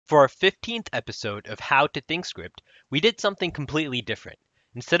For our 15th episode of How to Think Script, we did something completely different.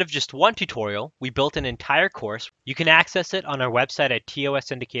 Instead of just one tutorial, we built an entire course. You can access it on our website at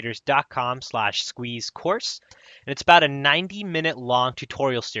tosindicators.com/squeeze course. And it's about a 90-minute long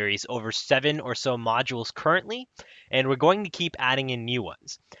tutorial series over 7 or so modules currently, and we're going to keep adding in new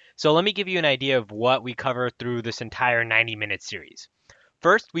ones. So let me give you an idea of what we cover through this entire 90-minute series.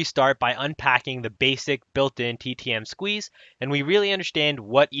 First, we start by unpacking the basic built-in TTM squeeze, and we really understand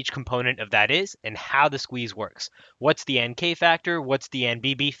what each component of that is and how the squeeze works. What's the NK factor? What's the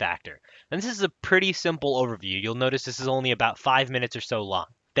NBB factor? And this is a pretty simple overview. You'll notice this is only about 5 minutes or so long.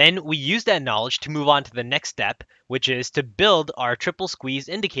 Then we use that knowledge to move on to the next step, which is to build our triple squeeze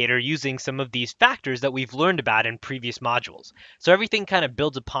indicator using some of these factors that we've learned about in previous modules. So everything kind of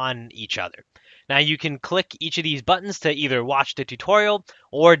builds upon each other. Now you can click each of these buttons to either watch the tutorial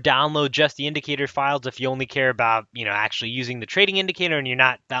or download just the indicator files if you only care about, actually using the trading indicator and you're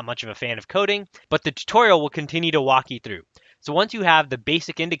not that much of a fan of coding. But the tutorial will continue to walk you through. So once you have the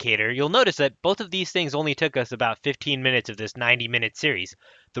basic indicator, you'll notice that both of these things only took us about 15 minutes of this 90-minute series.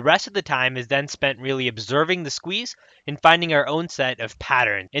 The rest of the time is then spent really observing the squeeze and finding our own set of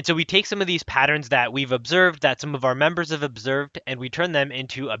patterns. And so we take some of these patterns that we've observed, that some of our members have observed, and we turn them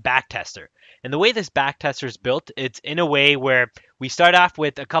into a backtester. And the way this backtester is built, it's in a way where we start off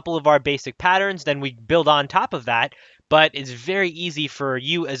with a couple of our basic patterns, then we build on top of that, but it's very easy for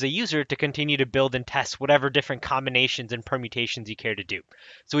you as a user to continue to build and test whatever different combinations and permutations you care to do.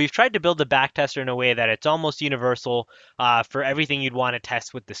 So we've tried to build the backtester in a way that it's almost universal for everything you'd want to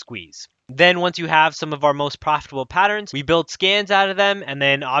test with the squeeze. Then once you have some of our most profitable patterns, we build scans out of them, and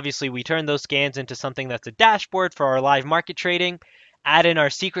then obviously we turn those scans into something that's a dashboard for our live market trading. Add in our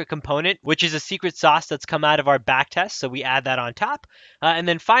secret component, which is a secret sauce that's come out of our backtest, so we add that on top. And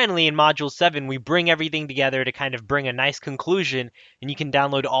then finally, in Module 7, we bring everything together to kind of bring a nice conclusion, and you can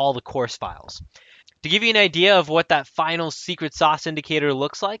download all the course files. To give you an idea of what that final secret sauce indicator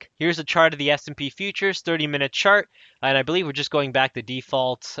looks like, here's a chart of the S&P futures, 30-minute chart, and I believe we're just going back the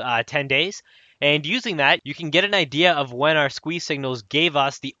default 10 days. And using that, you can get an idea of when our squeeze signals gave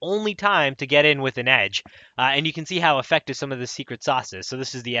us the only time to get in with an edge. And you can see how effective some of the secret sauce is. So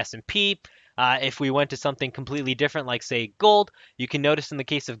this is the S&P. If we went to something completely different, like say gold, you can notice in the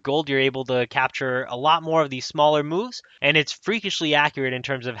case of gold, you're able to capture a lot more of these smaller moves. And it's freakishly accurate in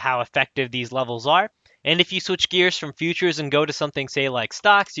terms of how effective these levels are. And if you switch gears from futures and go to something, say, like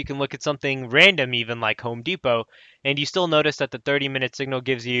stocks, you can look at something random, even like Home Depot, and you still notice that the 30-minute signal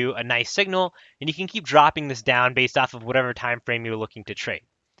gives you a nice signal, and you can keep dropping this down based off of whatever time frame you're looking to trade.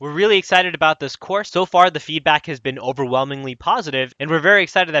 We're really excited about this course. So far, the feedback has been overwhelmingly positive, and we're very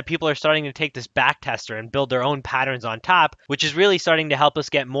excited that people are starting to take this backtester and build their own patterns on top, which is really starting to help us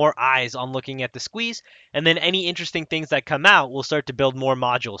get more eyes on looking at the squeeze, and then any interesting things that come out, we'll start to build more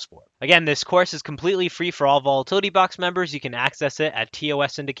modules for. Again, this course is completely free for all Volatility Box members. You can access it at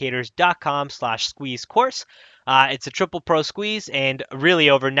tosindicators.com/squeeze course. It's a triple pro squeeze, and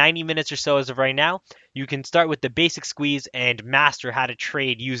really over 90 minutes or so as of right now, you can start with the basic squeeze and master how to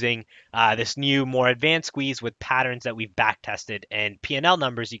trade using this new, more advanced squeeze with patterns that we've backtested and P&L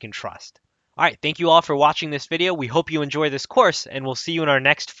numbers you can trust. All right, thank you all for watching this video. We hope you enjoy this course, and we'll see you in our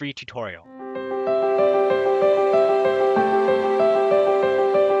next free tutorial.